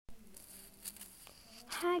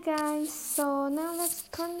Hi guys, so now let's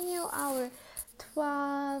continue our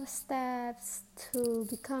 12 steps to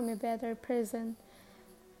become a better person.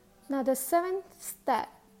 Now, the seventh step,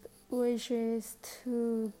 which is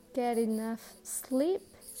to get enough sleep.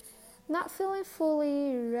 Not feeling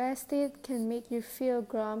fully rested can make you feel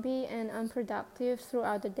grumpy and unproductive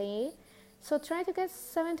throughout the day, so try to get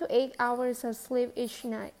 7 to 8 hours of sleep each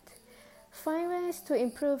night. Find ways to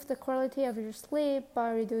improve the quality of your sleep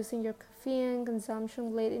by reducing your caffeine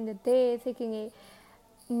consumption late in the day, taking a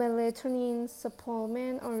melatonin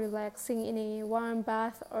supplement, or relaxing in a warm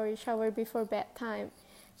bath or shower before bedtime.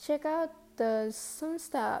 Check out the some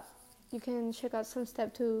step. You can check out some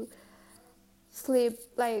step to sleep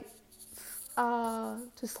to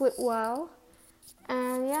sleep well.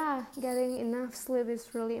 And yeah, getting enough sleep is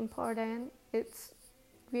really important. It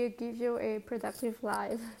will give you a productive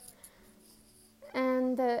life.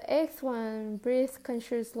 And the eighth one, breathe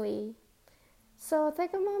consciously. So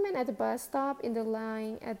take a moment at the bus stop, in the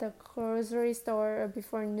line, at the grocery store, or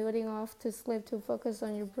before nodding off to sleep to focus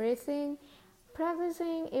on your breathing.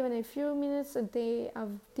 Practicing even a few minutes a day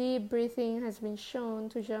of deep breathing has been shown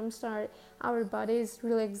to jumpstart our body's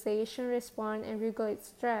relaxation response and regulate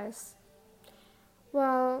stress.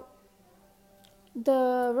 Well,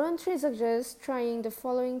 the run tree suggests trying the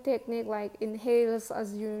following technique, like inhales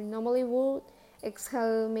as you normally would,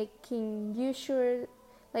 exhale making sure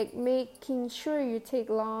you take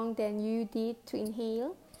long than you did to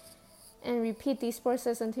inhale, and repeat this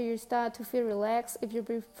process until you start to feel relaxed. If you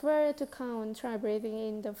prefer to count, try breathing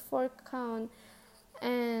in the fourth count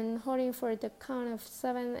and holding for the count of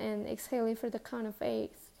 7 and exhaling for the count of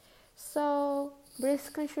 8. So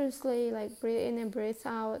breathe consciously, like breathe in and breathe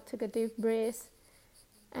out, take a deep breath,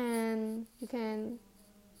 and you can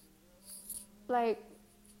like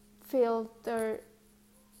feel the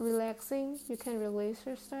relaxing, you can release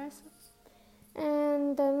your stress.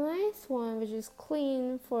 And the ninth one, which is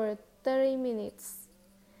clean for 30 minutes.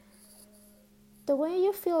 The way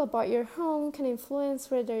you feel about your home can influence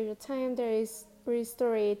whether your time there is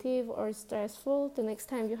restorative or stressful. The next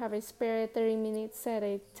time you have a spare 30 minutes, set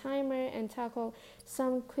a timer and tackle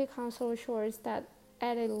some quick household chores that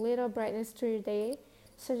add a little brightness to your day,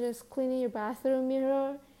 such as cleaning your bathroom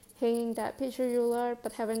mirror, hanging that picture you love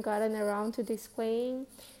but haven't gotten around to displaying,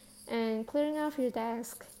 and clearing off your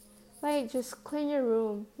desk. Like, just clean your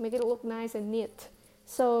room, make it look nice and neat.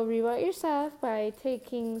 So reward yourself by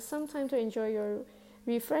taking some time to enjoy your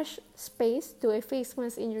refresh space. Do a face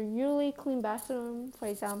mask in your newly clean bathroom, for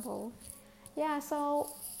example. Yeah,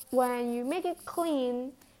 so when you make it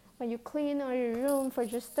clean, when you clean all your room for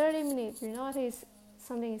just 30 minutes, you notice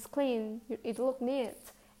something is clean, it look neat,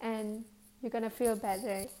 and you're gonna feel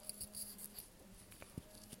better.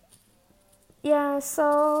 Yeah,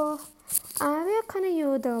 so I will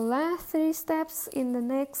continue the last 3 steps in the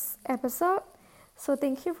next episode. So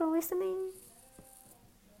thank you for listening.